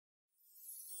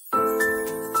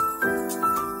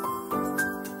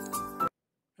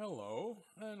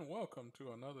and welcome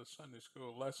to another Sunday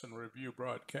School Lesson Review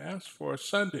broadcast for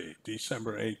Sunday,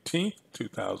 December 18th,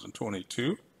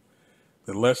 2022.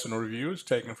 The lesson review is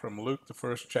taken from Luke, the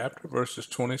first chapter, verses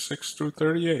 26 through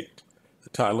 38.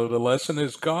 The title of the lesson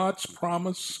is God's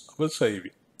Promise of a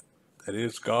Savior. That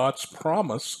is, God's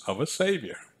Promise of a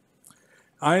Savior.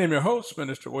 I am your host,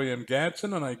 Minister William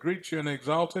Gadson, and I greet you in the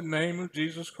exalted name of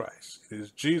Jesus Christ. It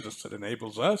is Jesus that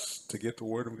enables us to get the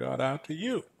Word of God out to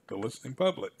you, the listening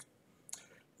public.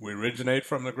 We originate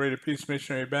from the Greater Peace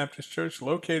Missionary Baptist Church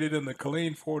located in the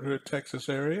Killeen, Fort Hood, Texas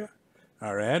area.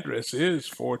 Our address is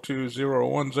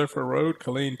 4201 Zephyr Road,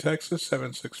 Killeen, Texas,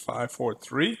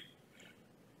 76543.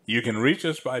 You can reach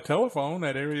us by telephone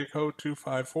at area code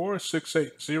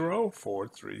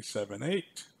 254-680-4378.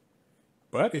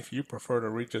 But if you prefer to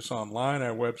reach us online,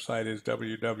 our website is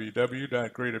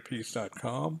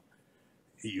www.greaterpeace.com.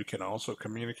 You can also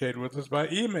communicate with us by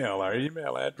email. Our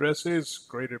email address is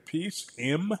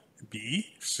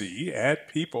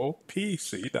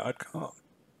greaterpeacembc@peoplepc.com.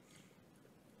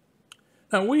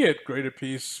 Now, we at Greater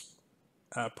Peace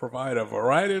provide a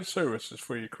variety of services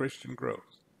for your Christian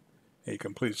growth. A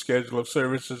complete schedule of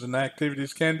services and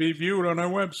activities can be viewed on our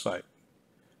website.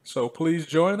 So please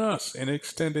join us in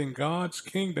extending God's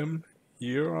kingdom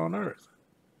here on earth.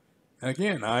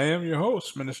 Again, I am your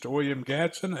host, Minister William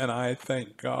Gadson, and I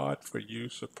thank God for you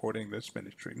supporting this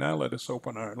ministry. Now let us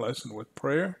open our lesson with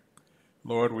prayer.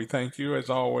 Lord, we thank you, as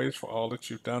always, for all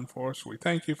that you've done for us. We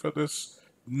thank you for this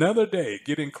another day,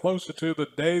 getting closer to the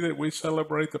day that we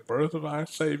celebrate the birth of our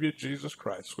Savior, Jesus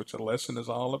Christ, which the lesson is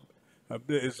all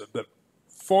the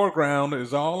foreground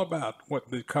is all about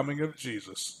what the coming of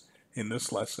Jesus in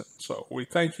this lesson. So we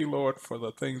thank you, Lord, for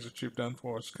the things that you've done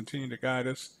for us. Continue to guide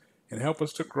us and help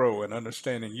us to grow in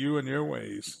understanding you and your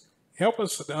ways. Help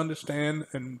us to understand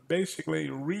and basically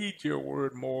read your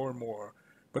word more and more.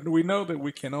 But we know that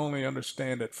we can only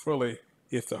understand it fully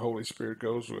if the Holy Spirit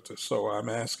goes with us. So I'm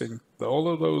asking all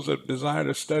of those that desire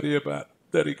to study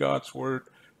God's word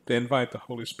to invite the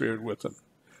Holy Spirit with them.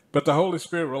 But the Holy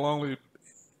Spirit will only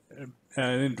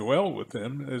indwell with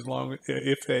them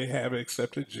if they have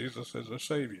accepted Jesus as a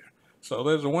Savior. So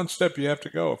there's one step you have to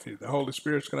go. If the Holy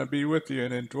Spirit's going to be with you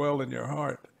and indwell in your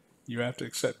heart, you have to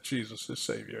accept Jesus as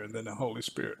Savior, and then the Holy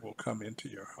Spirit will come into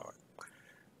your heart.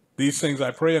 These things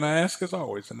I pray and I ask as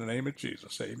always in the name of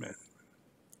Jesus. Amen.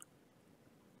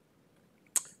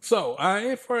 So,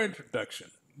 for introduction,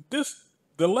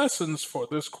 the lessons for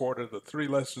this quarter, the 3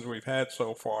 lessons we've had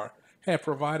so far, have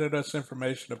provided us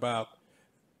information about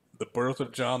the birth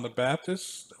of John the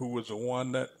Baptist, who was the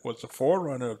one that was the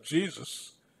forerunner of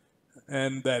Jesus.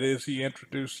 And that is, he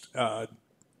introduced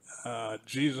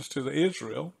Jesus to the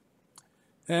Israel.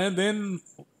 And then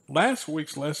last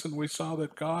week's lesson, we saw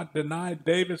that God denied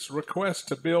David's request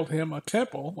to build him a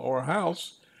temple or a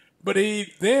house, but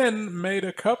he then made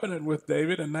a covenant with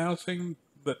David announcing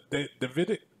the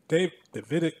Davidic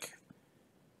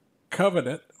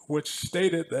covenant, which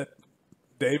stated that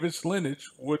David's lineage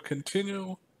would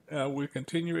continue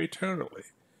eternally.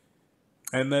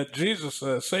 And that Jesus,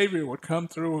 Savior, would come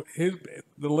through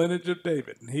the lineage of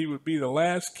David, and he would be the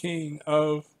last king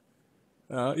of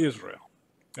Israel,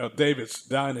 of David's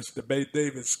dynasty,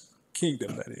 David's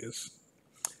kingdom, that is.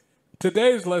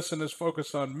 Today's lesson is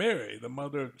focused on Mary, the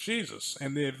mother of Jesus,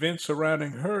 and the events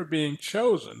surrounding her being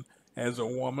chosen as a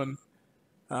woman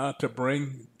to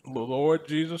bring the Lord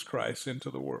Jesus Christ into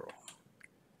the world.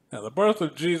 Now, the birth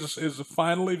of Jesus is the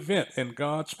final event in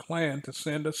God's plan to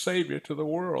send a Savior to the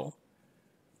world,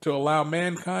 to allow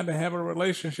mankind to have a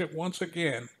relationship once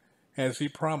again, as he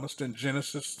promised in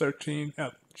Genesis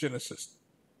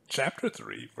chapter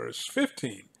 3, verse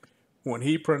 15, when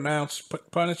he pronounced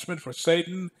punishment for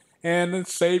Satan and a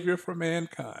Savior for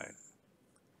mankind.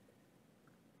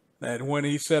 And when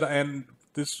he said, and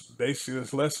this verse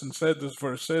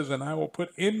says, and I will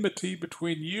put enmity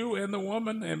between you and the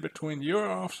woman, and between your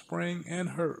offspring and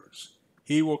hers.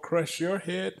 He will crush your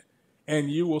head, and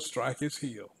you will strike his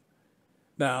heel.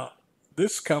 Now,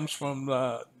 this comes from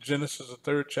Genesis, the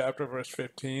 3rd chapter, verse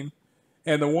 15.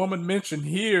 And the woman mentioned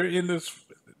here in this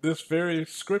very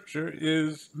scripture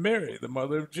is Mary, the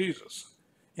mother of Jesus.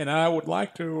 And I would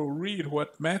like to read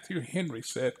what Matthew Henry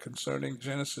said concerning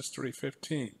Genesis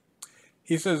 3:15.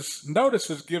 He says,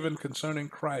 notice is given concerning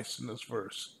Christ in this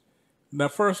verse. Now,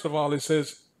 first of all, it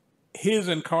says, his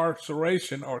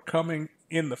incarceration or coming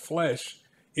in the flesh,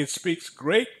 it speaks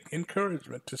great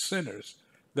encouragement to sinners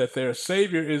that their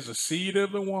Savior is the seed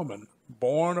of the woman,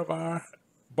 born of our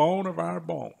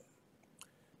bone.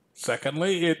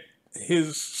 Secondly,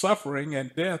 his suffering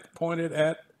and death pointed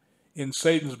at in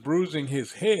Satan's bruising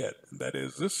his head. That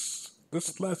is, this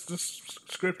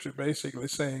scripture basically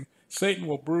saying Satan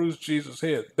will bruise Jesus'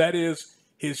 head. That is,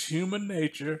 his human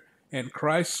nature and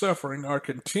Christ's suffering are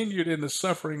continued in the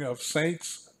suffering of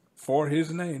saints for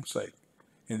his name's sake.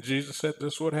 And Jesus said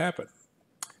this would happen.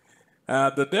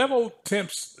 The devil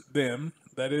tempts them,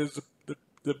 that is,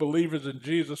 the believers in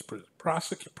Jesus,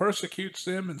 persecutes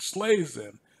them and slays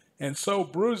them, and so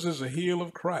bruises the heel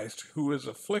of Christ, who is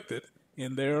afflicted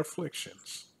in their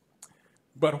afflictions.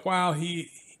 But while the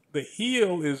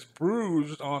heel is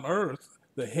bruised on earth,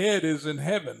 the head is in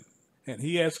heaven, and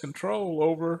he has control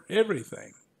over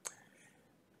everything.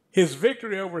 His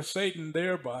victory over Satan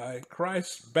thereby,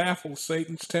 Christ baffled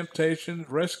Satan's temptations,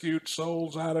 rescued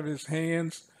souls out of his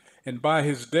hands, and by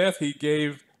his death he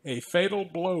gave a fatal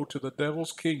blow to the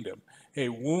devil's kingdom, a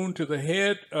wound to the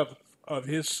head of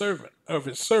this serpent,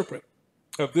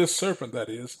 that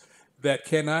is, that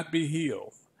cannot be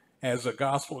healed. As the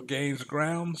gospel gains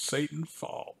ground, Satan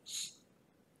falls.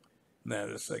 Now,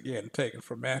 this again taken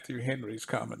from Matthew Henry's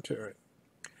commentary.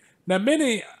 Now,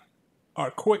 many are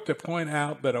quick to point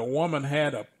out that a woman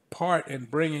had a part in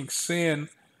bringing sin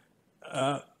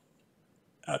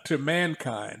to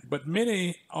mankind, but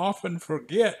many often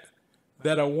forget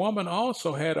that a woman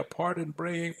also had a part in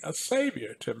bringing a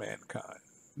Savior to mankind.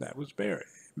 That was Mary.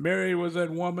 Mary was that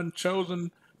woman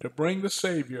chosen to bring the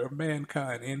Savior of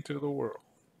mankind into the world.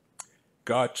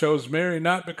 God chose Mary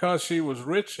not because she was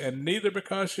rich and neither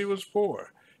because she was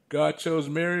poor. God chose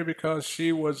Mary because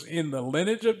she was in the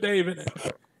lineage of David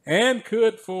and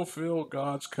could fulfill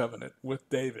God's covenant with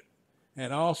David.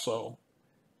 And also,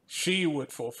 she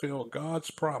would fulfill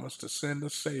God's promise to send a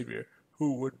Savior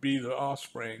who would be the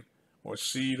offspring or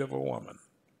seed of a woman.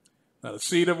 Now, the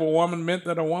seed of a woman meant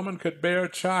that a woman could bear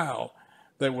a child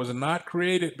that was not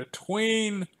created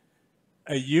between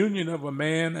a union of a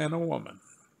man and a woman.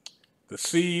 The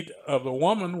seed of the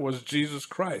woman was Jesus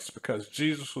Christ, because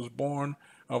Jesus was born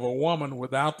of a woman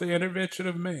without the intervention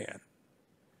of man.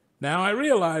 Now, I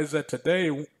realize that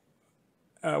today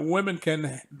women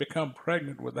can become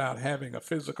pregnant without having a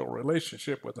physical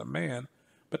relationship with a man,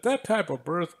 but that type of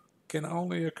birth can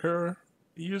only occur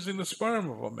using the sperm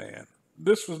of a man.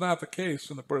 This was not the case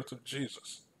in the birth of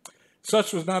Jesus.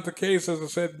 Such was not the case, as I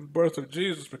said, in the birth of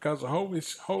Jesus, because the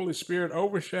Holy Spirit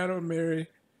overshadowed Mary,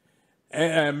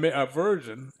 a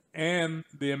virgin, and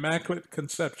the Immaculate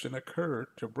Conception occurred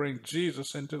to bring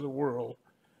Jesus into the world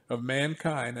of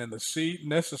mankind, and the seed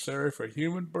necessary for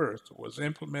human birth was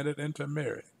implemented into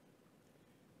Mary,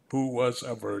 who was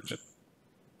a virgin,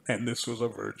 and this was a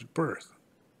virgin birth.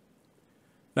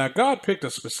 Now, God picked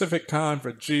a specific time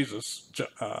for Jesus's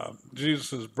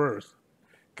birth.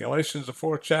 Galatians, the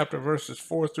 4th chapter, verses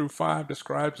 4 through 5,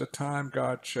 describes the time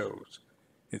God chose.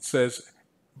 It says,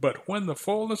 "But when the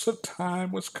fullness of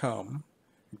time was come,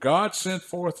 God sent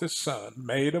forth his Son,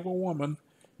 made of a woman,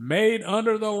 made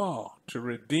under the law, to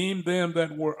redeem them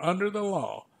that were under the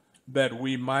law, that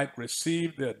we might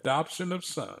receive the adoption of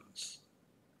sons."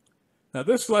 Now,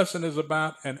 this lesson is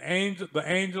about the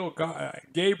angel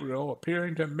Gabriel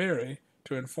appearing to Mary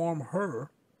to inform her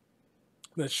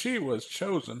that she was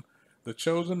the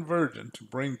chosen virgin to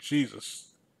bring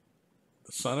Jesus,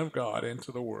 the Son of God,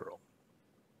 into the world.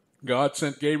 God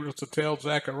sent Gabriel to tell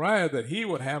Zechariah that he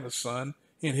would have a son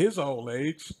in his old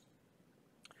age.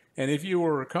 And if you will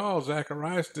recall,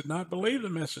 Zacharias did not believe the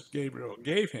message Gabriel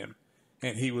gave him,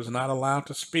 and he was not allowed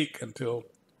to speak until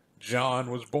John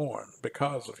was born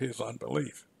because of his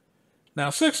unbelief.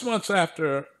 Now, 6 months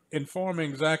after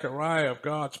informing Zechariah of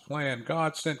God's plan,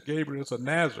 God sent Gabriel to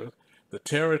Nazareth, the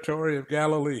territory of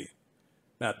Galilee.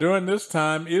 Now, during this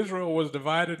time, Israel was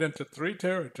divided into 3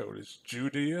 territories: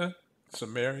 Judea,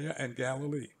 Samaria, and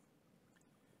Galilee.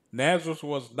 Nazareth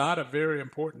was not a very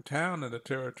important town in the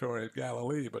territory of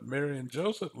Galilee, but Mary and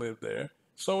Joseph lived there,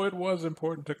 so it was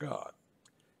important to God.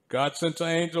 God sent the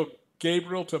angel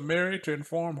Gabriel to Mary to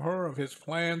inform her of his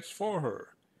plans for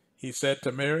her. He said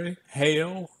to Mary,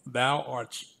 "Hail, thou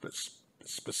art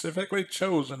specifically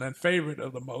chosen and favored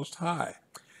of the Most High,"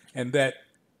 and that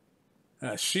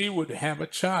she would have a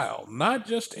child, not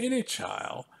just any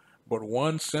child, but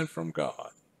one sent from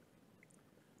God.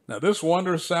 Now, this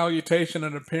wondrous salutation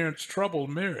and appearance troubled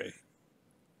Mary.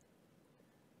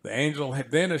 The angel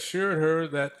had then assured her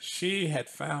that she had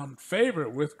found favor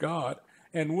with God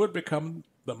and would become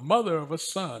the mother of a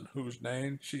son whose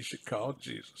name she should call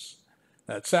Jesus.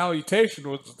 That salutation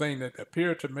was the thing that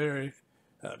appeared to Mary,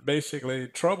 basically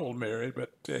troubled Mary,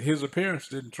 but his appearance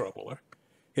didn't trouble her.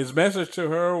 His message to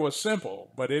her was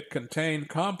simple, but it contained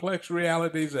complex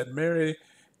realities that Mary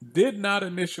did not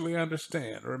initially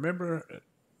understand. Remember,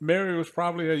 Mary was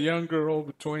probably a young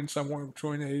girl somewhere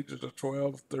between the ages of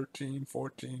 12, 13,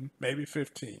 14, maybe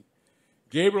 15.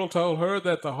 Gabriel told her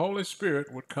that the Holy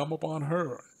Spirit would come upon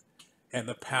her, and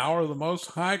the power of the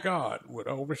Most High God would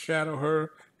overshadow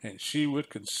her, and she would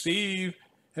conceive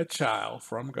a child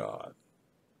from God.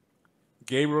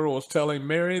 Gabriel was telling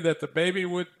Mary that the baby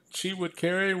she would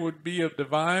carry would be of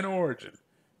divine origin,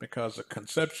 because the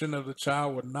conception of the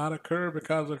child would not occur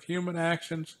because of human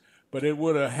actions, but it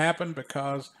would have happened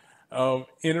because of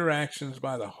interactions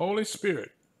by the Holy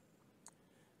Spirit.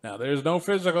 Now, there's no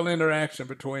physical interaction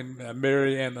between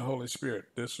Mary and the Holy Spirit.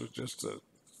 This was just a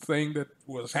thing that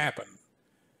was happening.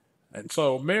 And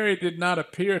so Mary did not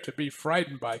appear to be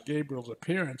frightened by Gabriel's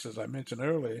appearance, as I mentioned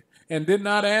earlier, and did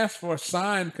not ask for a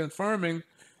sign confirming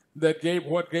that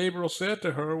what Gabriel said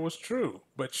to her was true.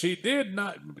 But she did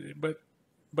not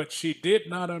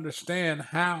understand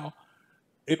how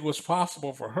it was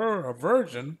possible for her, a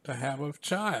virgin, to have a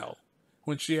child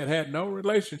when she had had no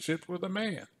relationship with a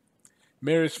man.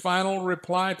 Mary's final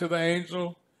reply to the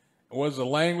angel was the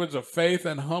language of faith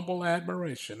and humble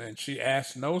admiration, and she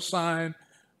asked no sign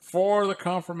for the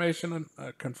confirmation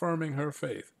and confirming her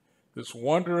faith. This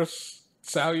wondrous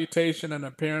salutation and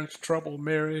appearance troubled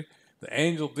Mary. The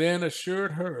angel then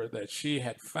assured her that she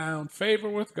had found favor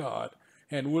with God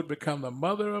and would become the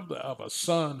mother of a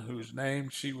son whose name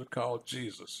she would call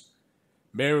Jesus.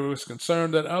 Mary was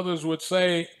concerned that others would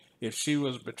say if she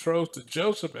was betrothed to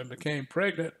Joseph and became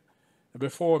pregnant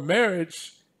before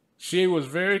marriage, she was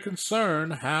very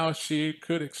concerned how she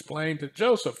could explain to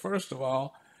Joseph, first of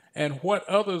all, and what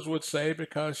others would say,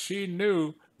 because she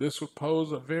knew this would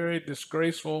pose a very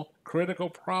disgraceful, critical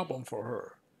problem for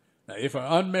her. Now, if an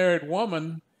unmarried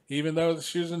woman, even though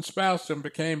she was espoused and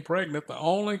became pregnant, the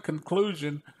only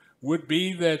conclusion would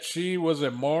be that she was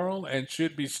immoral and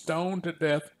should be stoned to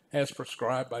death as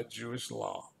prescribed by Jewish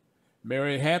law.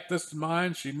 Mary had this in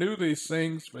mind. She knew these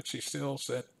things, but she still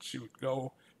said she would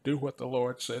go do what the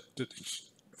Lord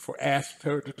asked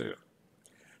her to do.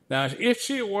 Now, if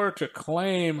she were to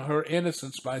claim her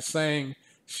innocence by saying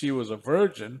she was a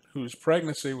virgin whose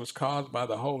pregnancy was caused by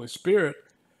the Holy Spirit,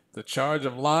 the charge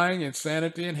of lying,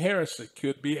 insanity, and heresy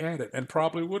could be added, and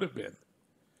probably would have been.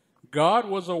 God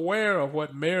was aware of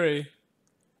what Mary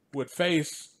would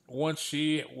face once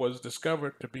she was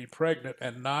discovered to be pregnant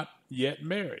and not yet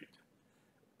married.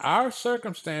 Our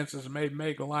circumstances may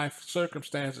make life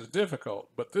circumstances difficult,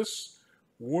 but this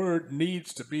word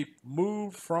needs to be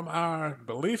moved from our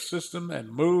belief system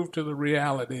and moved to the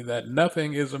reality that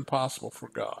nothing is impossible for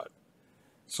God.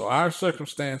 So our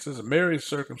circumstances, Mary's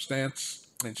circumstance,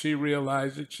 and she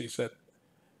realized it, she said,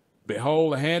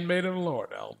 "Behold, the handmaid of the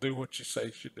Lord, I'll do what you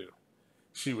say you do."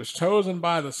 She was chosen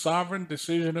by the sovereign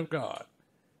decision of God.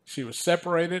 She was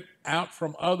separated out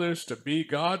from others to be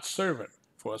God's servant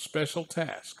for a special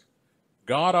task.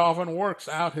 God often works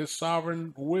out his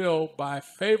sovereign will by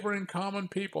favoring common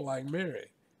people like Mary,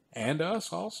 and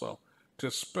us also,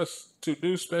 to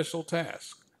do special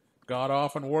tasks. God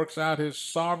often works out his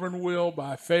sovereign will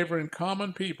by favoring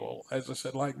common people, as I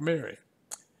said, like Mary.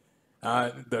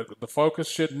 The focus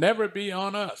should never be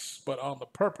on us, but on the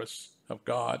purpose of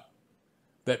God,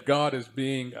 that God is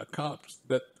being accomplished.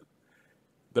 But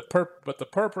the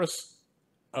purpose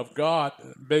of God,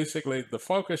 basically, the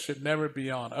focus should never be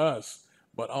on us,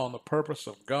 but on the purpose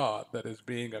of God that is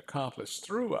being accomplished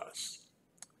through us.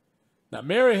 Now,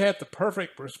 Mary had the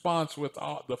perfect response with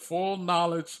the full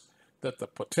knowledge that the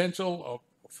potential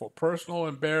for personal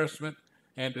embarrassment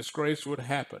and disgrace would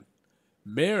happen.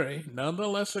 Mary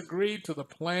nonetheless agreed to the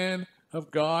plan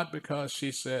of God because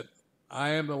she said, "I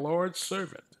am the Lord's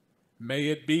servant. May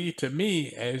it be to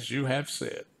me as you have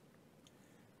said."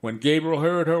 When Gabriel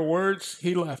heard her words,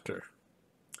 he left her.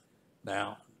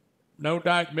 Now, no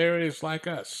doubt Mary is like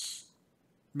us.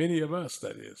 Many of us,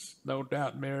 that is. No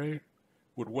doubt Mary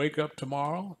would wake up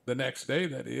tomorrow, the next day,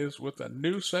 that is, with a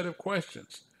new set of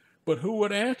questions. But who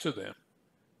would answer them?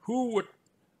 Who would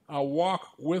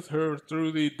walk with her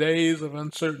through the days of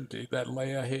uncertainty that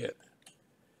lay ahead?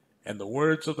 And the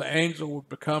words of the angel would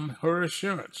become her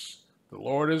assurance. The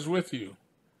Lord is with you.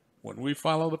 When we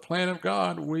follow the plan of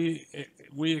God, we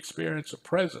experience a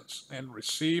presence and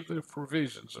receive the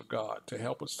provisions of God to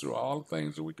help us through all the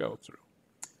things that we go through.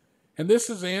 And this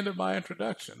is the end of my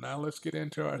introduction. Now let's get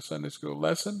into our Sunday school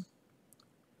lesson.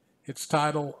 It's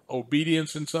titled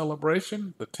Obedience in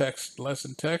Celebration. The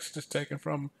lesson text is taken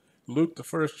from Luke, the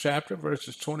first chapter,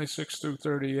 verses 26 through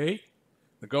 38.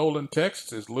 The golden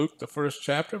text is Luke, the first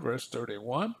chapter, verse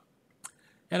 31.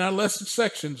 And our lesson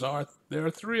sections there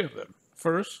are three of them.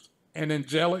 First, an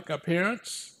angelic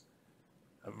appearance,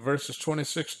 verses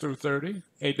 26 through 30,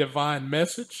 a divine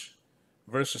message,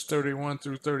 verses 31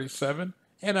 through 37,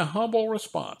 and a humble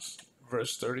response,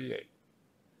 verse 38.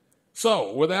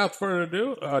 So, without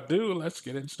further ado, let's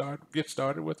get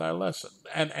started with our lesson.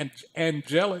 An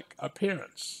angelic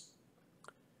appearance.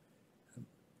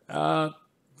 Uh,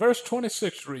 Verse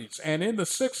 26 reads, "And in the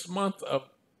sixth month,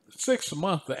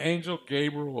 the angel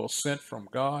Gabriel was sent from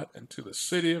God into the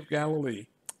city of Galilee,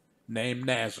 named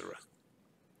Nazareth."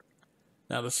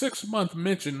 Now, the 6th month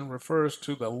mentioned refers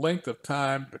to the length of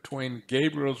time between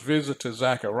Gabriel's visit to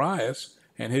Zacharias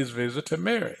and his visit to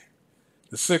Mary.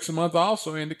 The 6th month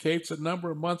also indicates the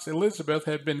number of months Elizabeth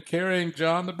had been carrying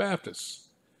John the Baptist.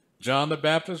 John the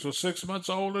Baptist was 6 months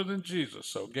older than Jesus,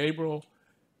 so Gabriel's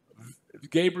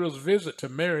visit to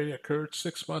Mary occurred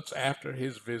 6 months after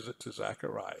his visit to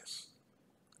Zacharias.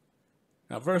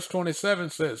 Now, verse 27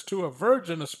 says, "To a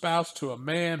virgin espoused to a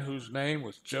man whose name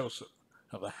was Joseph,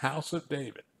 of the house of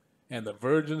David, and the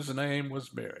virgin's name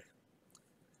was Mary."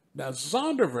 Now,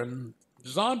 Zondervan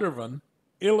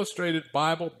Illustrated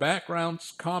Bible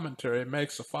Backgrounds Commentary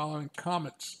makes the following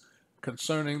comments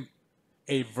concerning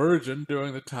a virgin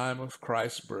during the time of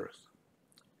Christ's birth.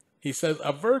 He says,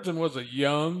 "A virgin was a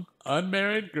young,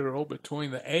 unmarried girl between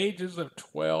the ages of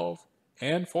 12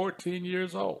 and 14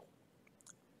 years old.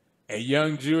 A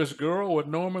young Jewish girl would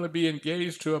normally be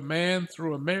engaged to a man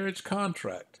through a marriage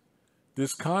contract.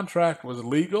 This contract was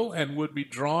legal and would be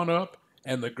drawn up,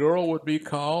 and the girl would be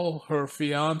called her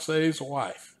fiance's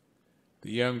wife.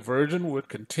 The young virgin would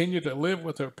continue to live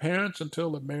with her parents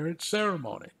until the marriage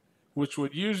ceremony, which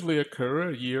would usually occur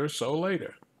a year or so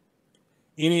later.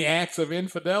 Any acts of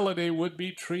infidelity would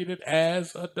be treated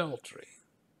as adultery."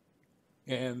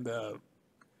 And the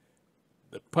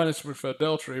punishment for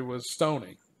adultery was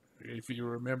stoning. If you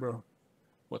remember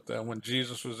when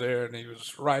Jesus was there and he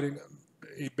was writing,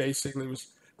 he basically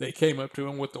they came up to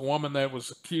him with the woman that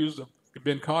was accused of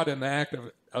being caught in the act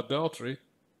of adultery.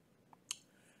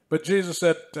 But Jesus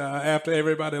said, after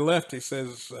everybody left, he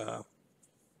says,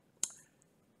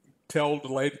 tell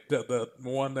the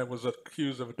one that was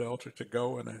accused of adultery to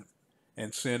go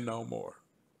and sin no more.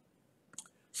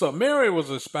 So Mary was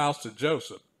espoused to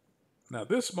Joseph. Now,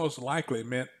 this most likely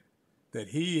meant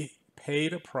that he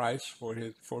paid a price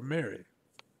for Mary,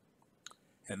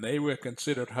 and they were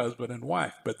considered husband and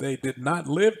wife, but they did not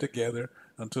live together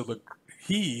until the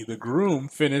groom,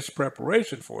 finished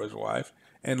preparation for his wife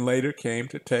and later came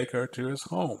to take her to his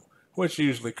home, which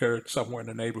usually occurred somewhere in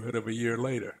the neighborhood of a year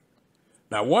later.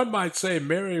 Now, one might say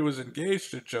Mary was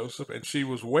engaged to Joseph and she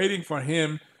was waiting for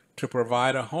him to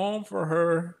provide a home for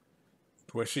her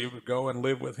where she would go and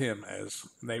live with him, as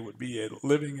they would be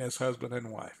living as husband and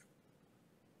wife.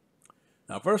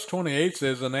 Now, verse 28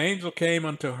 says, "An angel came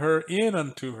unto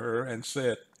her and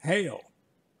said, Hail,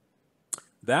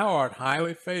 thou art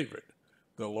highly favored.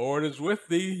 The Lord is with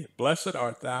thee. Blessed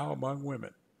art thou among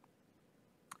women."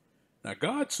 Now,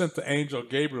 God sent the angel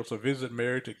Gabriel to visit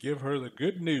Mary to give her the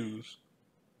good news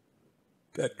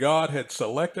that God had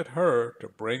selected her to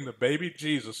bring the baby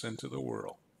Jesus into the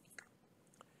world.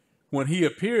 When he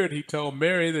appeared, he told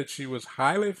Mary that she was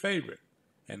highly favored,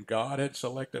 and God had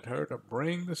selected her to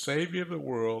bring the Savior of the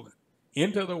world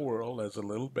into the world as a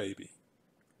little baby.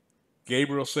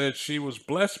 Gabriel said she was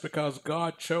blessed because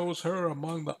God chose her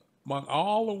among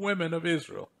all the women of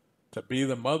Israel to be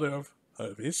the mother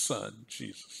of his son,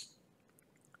 Jesus.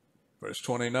 Verse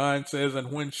 29 says,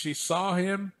 "And when she saw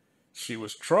him, she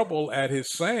was troubled at his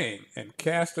saying, and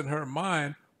cast in her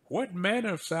mind what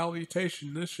manner of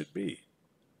salutation this should be."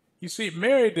 You see,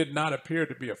 Mary did not appear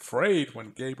to be afraid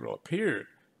when Gabriel appeared,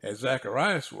 as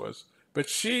Zacharias was, but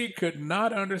she could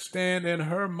not understand in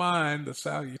her mind the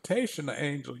salutation the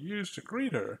angel used to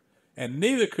greet her, and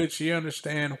neither could she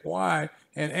understand why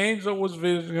an angel was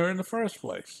visiting her in the first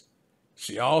place.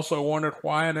 She also wondered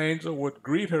why an angel would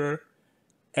greet her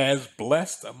as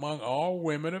blessed among all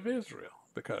women of Israel,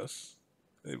 because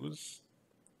it was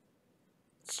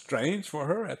strange for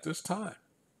her at this time.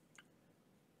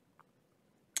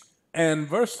 And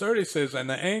verse 30 says, "And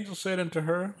the angel said unto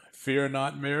her, Fear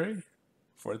not, Mary,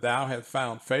 for thou hast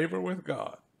found favor with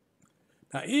God."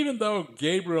 Now, even though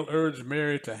Gabriel urged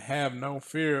Mary to have no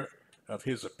fear of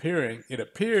his appearing, it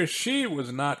appears she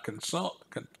was not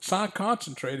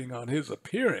concentrating on his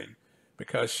appearing,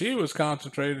 because she was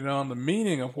concentrating on the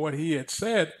meaning of what he had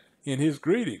said in his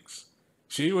greetings.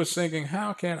 She was thinking,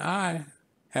 how can I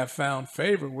have found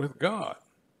favor with God?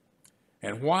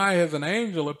 And why has an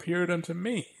angel appeared unto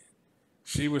me?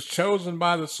 She was chosen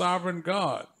by the sovereign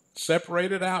God,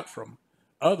 separated out from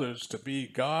others to be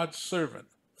God's servant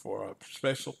for a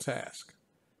special task.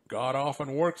 God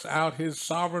often works out his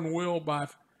sovereign will by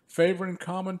favoring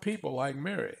common people like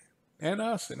Mary, and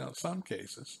us in some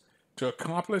cases, to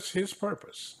accomplish his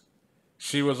purpose.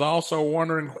 She was also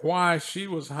wondering why she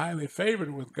was highly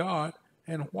favored with God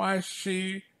and why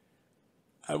she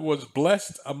was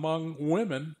blessed among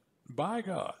women by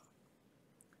God.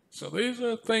 So these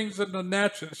are things that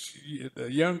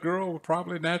the young girl would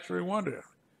probably naturally wonder.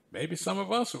 Maybe some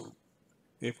of us,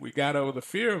 if we got over the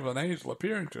fear of an angel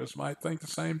appearing to us, might think the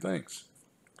same things.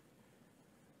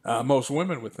 Most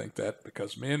women would think that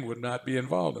because men would not be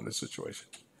involved in this situation.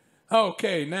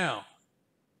 Okay, now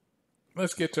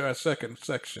let's get to our second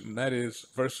section. That is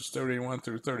verses 31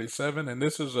 through 37, and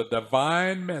this is a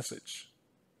divine message.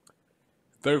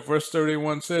 Verse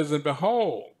 31 says, "And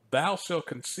behold, thou shalt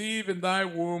conceive in thy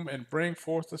womb and bring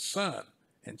forth a son,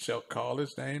 and shalt call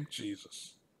his name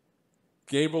Jesus."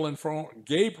 Gabriel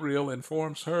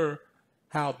informs her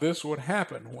how this would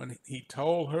happen when he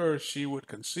told her she would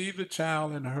conceive the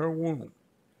child in her womb.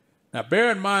 Now,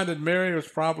 bear in mind that Mary was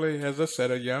probably, as I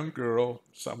said, a young girl,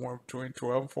 somewhere between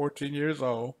 12 and 14 years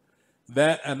old,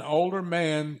 that an older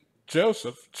man,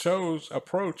 Joseph,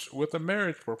 approached with a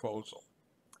marriage proposal.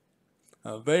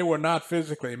 They were not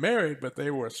physically married, but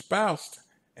they were espoused,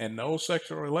 and no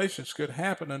sexual relations could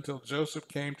happen until Joseph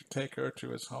came to take her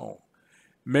to his home.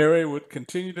 Mary would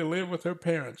continue to live with her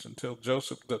parents until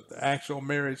the actual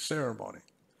marriage ceremony.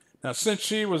 Now, since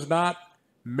she was not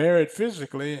married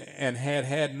physically and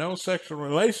had no sexual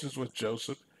relations with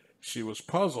Joseph, she was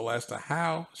puzzled as to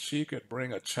how she could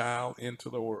bring a child into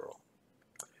the world.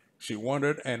 She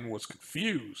wondered and was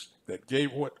confused that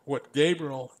what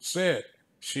Gabriel said,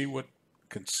 she would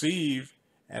conceive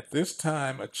at this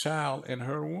time a child in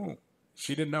her womb.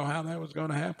 She didn't know how that was going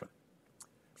to happen.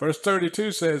 Verse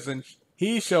 32 says, "And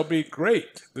he shall be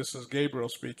great," this is Gabriel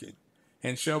speaking,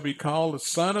 "and shall be called the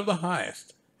Son of the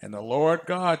Highest, and the Lord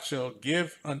God shall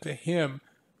give unto him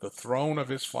the throne of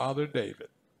his father David."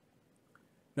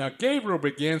 Now Gabriel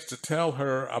begins to tell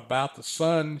her about the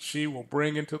son she will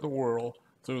bring into the world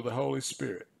through the Holy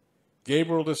Spirit.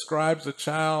 Gabriel describes the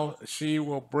child she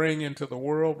will bring into the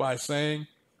world by saying,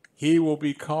 "He will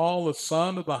be called the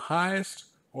Son of the Highest,"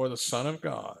 or the Son of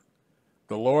God.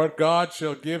 "The Lord God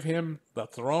shall give him the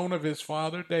throne of his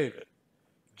father David."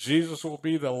 Jesus will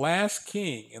be the last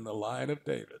king in the line of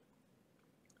David.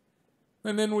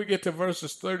 And then we get to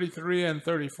verses 33 and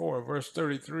 34. Verse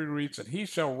 33 reads, "And he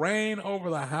shall reign over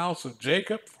the house of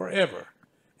Jacob forever,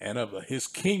 and of his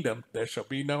kingdom there shall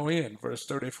be no end." Verse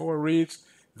 34 reads,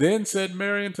 "Then said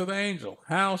Mary unto the angel,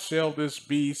 How shall this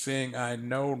be, seeing I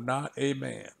know not a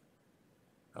man?"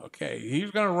 Okay,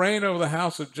 he's going to reign over the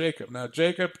house of Jacob. Now,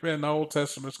 Jacob in the Old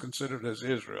Testament is considered as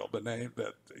Israel,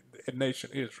 the nation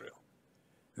Israel.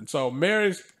 And so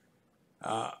Mary's,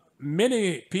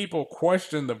 many people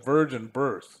question the virgin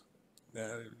birth.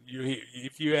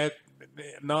 If you had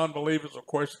non-believers will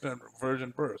question the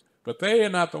virgin birth, but they are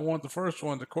not the first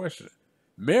one to question it.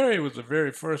 Mary was the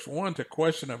very first one to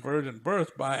question a virgin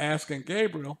birth by asking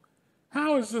Gabriel,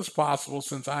 "How is this possible,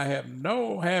 since I have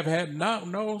had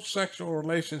no sexual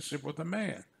relationship with a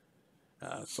man?"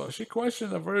 So she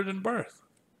questioned the virgin birth.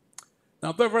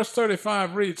 Now, verse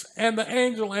 35 reads, "And the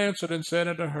angel answered and said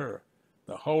unto her,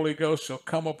 The Holy Ghost shall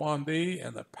come upon thee,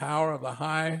 and the power of the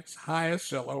highest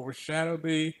shall overshadow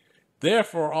thee.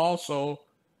 Therefore also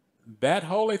that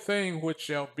holy thing which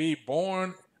shall be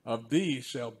born of thee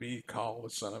shall be called the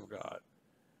Son of God."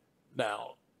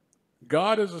 Now,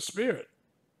 God is a spirit.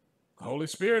 The Holy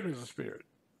Spirit is a spirit.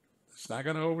 It's not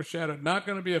going to overshadow, not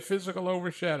going to be a physical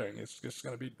overshadowing. It's just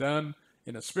going to be done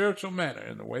in a spiritual manner,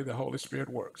 in the way the Holy Spirit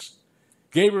works.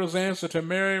 Gabriel's answer to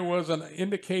Mary was an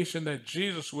indication that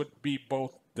Jesus would be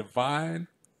both divine,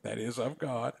 that is, of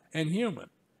God, and human.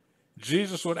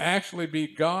 Jesus would actually be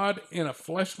God in a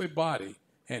fleshly body,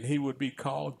 and he would be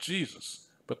called Jesus.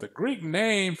 But the Greek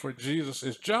name for Jesus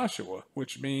is Joshua,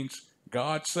 which means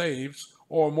God saves,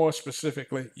 or more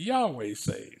specifically, Yahweh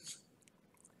saves.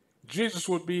 Jesus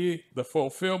would be the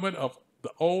fulfillment of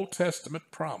the Old Testament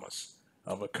promise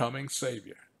of a coming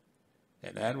Savior.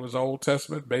 And that was Old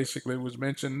Testament, basically was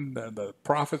mentioned. The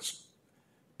prophets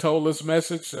told this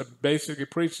message, basically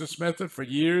preached this method for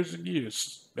years and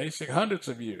years, basically hundreds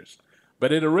of years.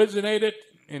 But it originated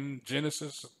in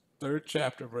Genesis 3rd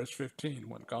chapter, verse 15,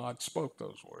 when God spoke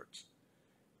those words.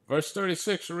 Verse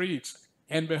 36 reads,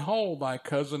 "And behold, thy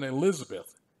cousin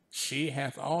Elizabeth, she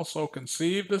hath also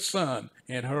conceived a son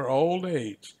in her old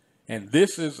age, and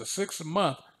this is the 6th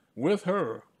month with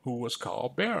her who was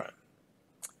called barren."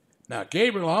 Now,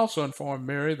 Gabriel also informed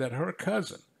Mary that her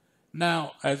cousin.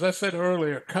 Now, as I said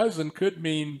earlier, cousin could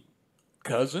mean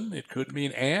cousin, it could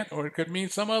mean aunt, or it could mean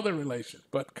some other relation,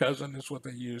 but cousin is what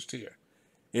they used here.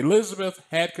 Elizabeth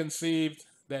had conceived,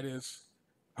 that is,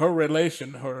 her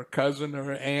relation, her cousin or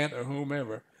her aunt or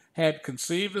whomever, had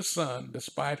conceived a son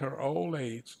despite her old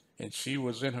age, and she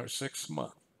was in her 6th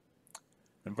month.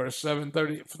 In verse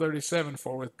 37,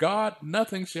 for with God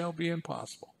nothing shall be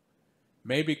impossible.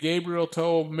 Maybe Gabriel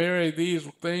told Mary these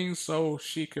things so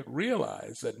she could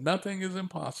realize that nothing is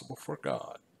impossible for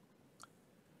God.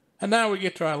 And now we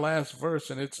get to our last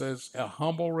verse, and it says, a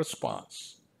humble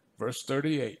response. Verse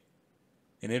 38.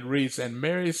 And it reads, and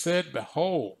Mary said,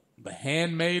 behold, the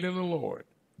handmaid of the Lord,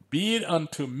 be it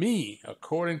unto me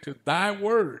according to thy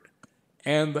word.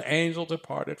 And the angel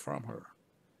departed from her.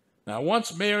 Now,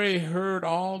 once Mary heard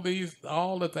all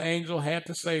that the angel had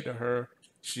to say to her,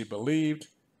 she believed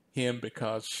him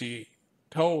because she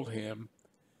told him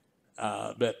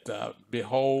that,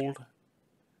 behold,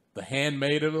 the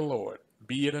handmaid of the Lord,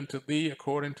 be it unto thee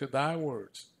according to thy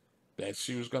words, that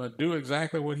she was going to do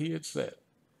exactly what he had said.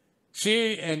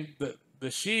 She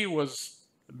was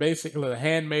basically the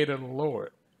handmaid of the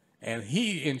Lord, and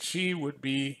she would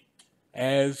be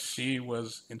as she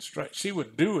was instructed. She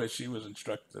would do as she was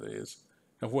instructed,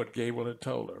 of what Gabriel had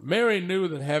told her. Mary knew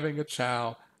that having a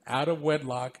child out of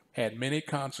wedlock had many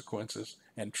consequences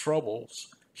and troubles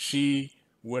she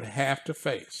would have to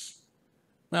face.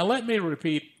 Now, let me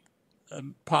repeat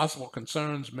possible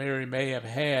concerns Mary may have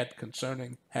had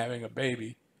concerning having a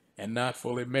baby and not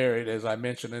fully married, as I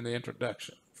mentioned in the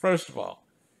introduction. First of all,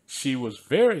 she was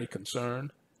very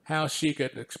concerned how she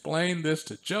could explain this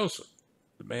to Joseph,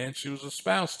 the man she was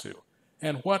espoused to,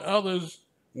 and what others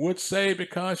would say,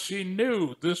 because she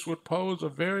knew this would pose a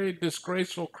very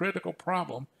disgraceful, critical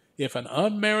problem if an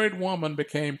unmarried woman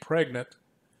became pregnant.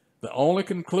 The only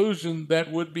conclusion that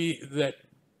would be that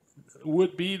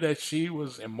she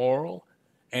was immoral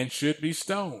and should be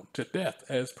stoned to death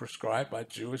as prescribed by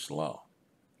Jewish law.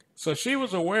 So she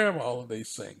was aware of all of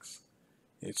these things.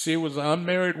 If she was an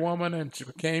unmarried woman and she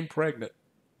became pregnant,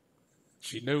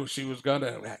 she knew she was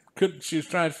trying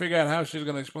to figure out how she was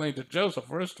going to explain to Joseph,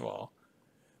 first of all.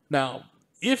 Now,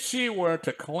 if she were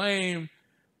to claim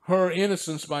her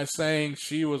innocence by saying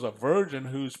she was a virgin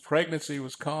whose pregnancy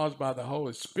was caused by the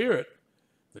Holy Spirit,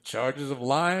 the charges of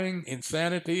lying,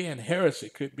 insanity, and heresy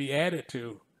could be added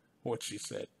to what she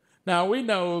said. Now, we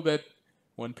know that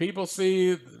when people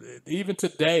see, even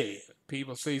today,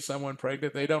 people see someone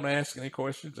pregnant, they don't ask any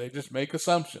questions, they just make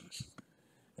assumptions.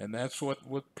 And that's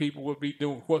what people would be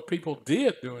doing, what people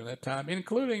did during that time,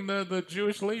 including the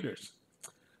Jewish leaders.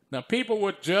 Now, people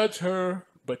would judge her,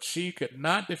 but she could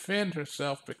not defend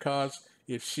herself, because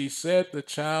if she said the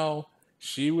child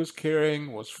she was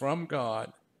carrying was from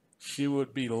God, she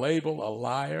would be labeled a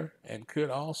liar and could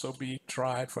also be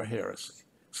tried for heresy.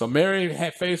 So Mary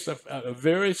had faced a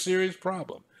very serious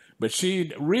problem, but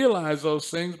she realized those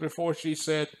things before she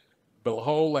said,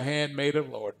 behold, the handmaid of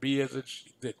the Lord, be as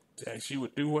that she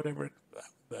would do whatever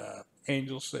the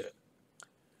angel said.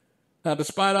 Now,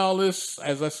 despite all this,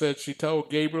 as I said, she told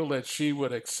Gabriel that she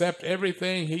would accept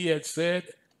everything he had said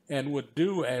and would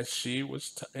do as she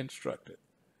was instructed.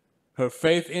 Her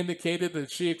faith indicated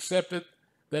that she accepted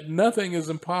that nothing is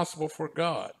impossible for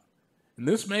God. And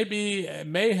this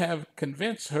may have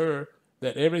convinced her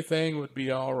that everything would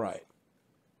be all right.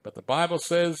 But the Bible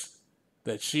says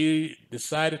that she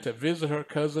decided to visit her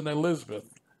cousin Elizabeth.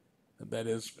 That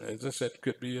is, as I said,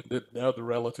 could be the other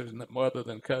relatives other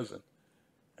than cousin.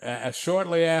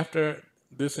 Shortly after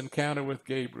this encounter with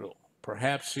Gabriel,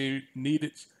 perhaps she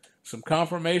needed some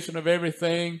confirmation of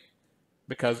everything,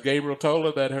 because Gabriel told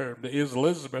her that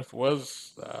Elizabeth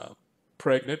was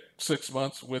pregnant 6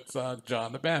 months with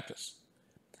John the Baptist.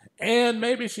 And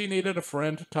maybe she needed a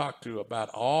friend to talk to about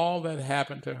all that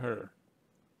happened to her.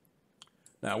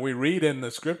 Now, we read in the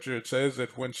scripture, it says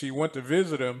that when she went to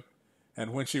visit him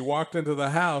and when she walked into the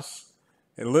house,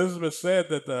 Elizabeth said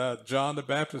that John the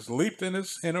Baptist leaped in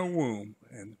her womb,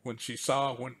 and when she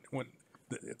saw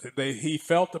he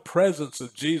felt the presence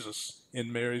of Jesus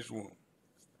in Mary's womb.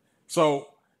 So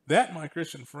that, my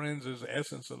Christian friends, is the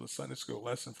essence of the Sunday school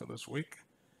lesson for this week.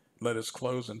 Let us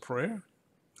close in prayer.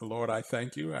 Lord, I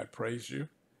thank you, I praise you,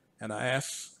 and I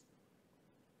ask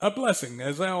a blessing,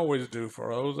 as I always do,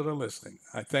 for those that are listening.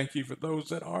 I thank you for those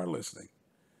that are listening.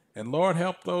 And Lord,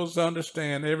 help those to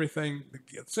understand everything.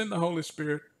 Send the Holy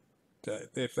Spirit,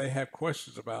 if they have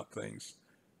questions about things,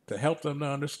 to help them to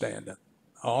understand it.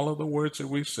 All of the words that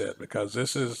we've said, because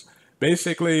this is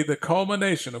basically the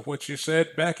culmination of what you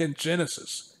said back in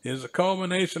Genesis, is a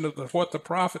culmination of what the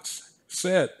prophets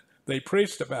said, they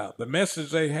preached about, the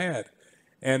message they had.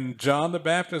 And John the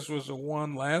Baptist was the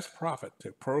one last prophet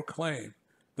to proclaim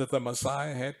that the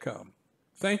Messiah had come.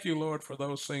 Thank you, Lord, for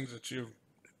those things that you've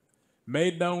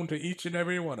made known to each and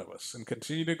every one of us, and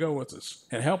continue to go with us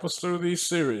and help us through these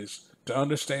series to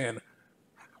understand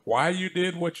why you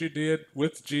did what you did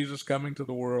with Jesus coming to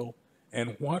the world,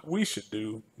 and what we should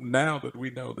do now that we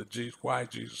know that why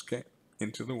Jesus came.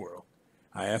 into the world.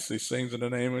 I ask these things in the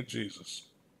name of Jesus.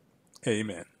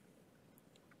 Amen.